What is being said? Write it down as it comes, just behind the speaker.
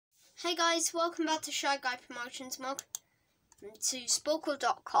Hey guys, welcome back to Shy Guy Promotions Mug to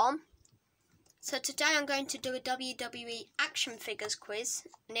sporcle.com. So today I'm going to do a WWE action figures quiz,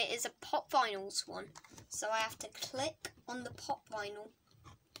 and it is a pop vinyls one. So I have to click on the pop vinyl,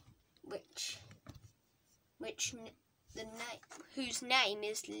 whose name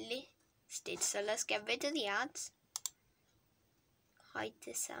is listed. So let's get rid of the ads. Hide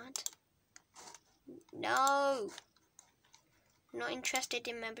this ad. No. Not interested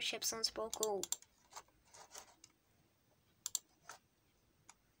in memberships on Sporcle.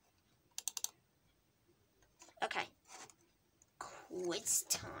 Okay. Quiz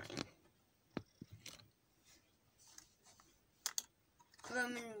time.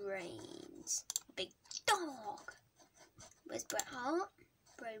 Roman Reigns. Big dog. Where's Bret Hart?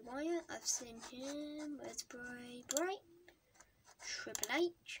 Bray Wyatt. I've seen him. Where's Bray? Triple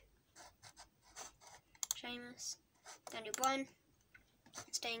H. Sheamus. Daniel Bryan.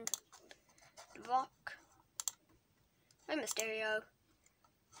 Sting, The Rock, Rey Mysterio,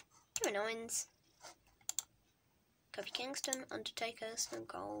 Kevin Owens, Kofi Kingston, Undertaker, Stone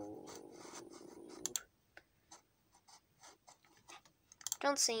Cold,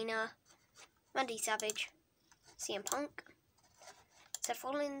 John Cena, Randy Savage, CM Punk, Seth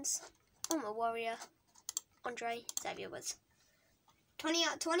Rollins, Ultimate Warrior, Andre, Xavier Woods. 20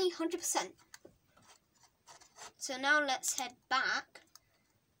 out of 20, 100%. So now let's head back.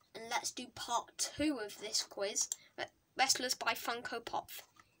 And let's do part 2 of this quiz. Wrestlers by Funko Pop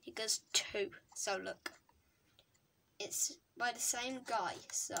Figures 2. So look, it's by the same guy.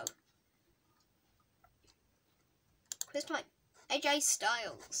 So quiz time. AJ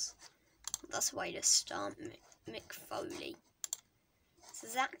Styles. That's the way to start. Mick Foley.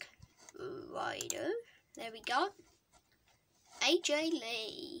 Zack Ryder. There we go. AJ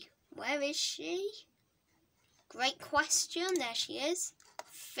Lee. Where is she? Great question. There she is.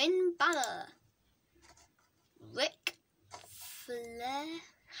 Finn Balor, Ric Flair,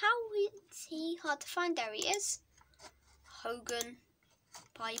 how is he? Hard to find, there he is. Hogan,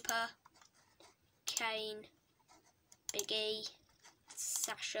 Piper, Kane, Big E,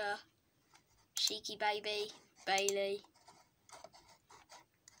 Sasha, Cheeky Baby, Bailey,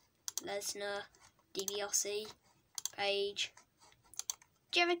 Lesnar, DiBiase, Paige,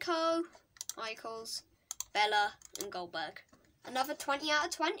 Jericho, Michaels, Bella and Goldberg. Another 20 out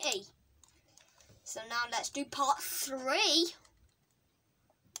of 20. So now let's do part 3.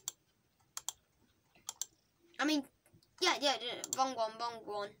 Yeah, wrong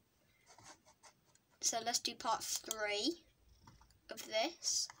one. So let's do part 3 of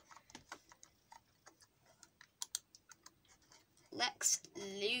this. Lex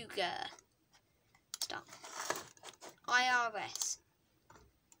Luger. Stop. IRS.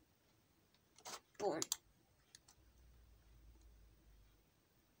 Born.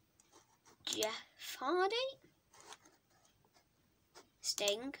 Jeff Hardy,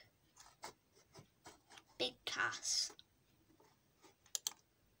 Sting, Big Cass,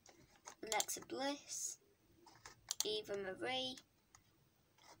 Alexa Bliss, Eva Marie,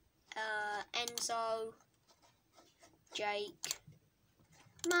 Enzo, Jake,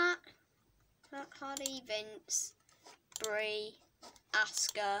 Matt Hardy, Vince, Brie,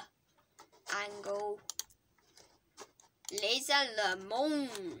 Asuka, Angle, Liza Lemon,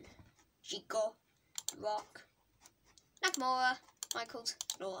 Chico, Rock, Nakamura, Michaels,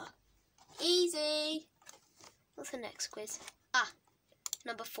 Laura. Easy. What's the next quiz?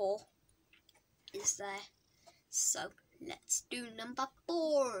 Number 4 is there. So let's do number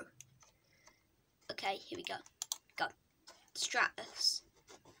 4. Okay, here we go. Go. Stratus.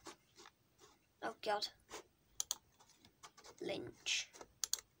 Oh God. Lynch.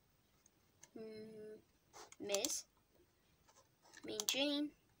 Miz. Mean Gene.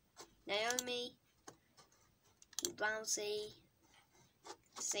 Naomi, Rousey,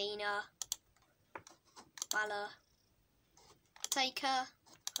 Cena, Balor, Taker,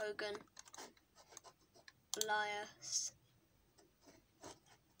 Hogan, Elias,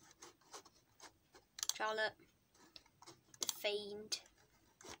 Charlotte, The Fiend,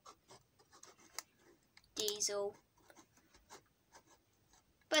 Diesel,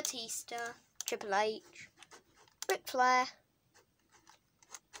 Batista, Triple H, Ric Flair,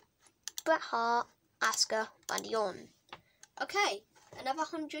 Bret Hart, Asuka, Randy Orton. Okay, another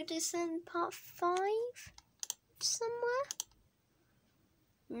 100 is in part 5 somewhere?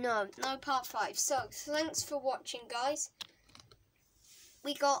 No part 5. So, thanks for watching, guys.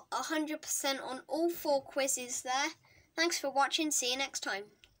 We got 100% on all 4 quizzes there. Thanks for watching. See you next time.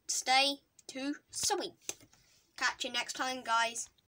 Stay too sweet. Catch you next time, guys.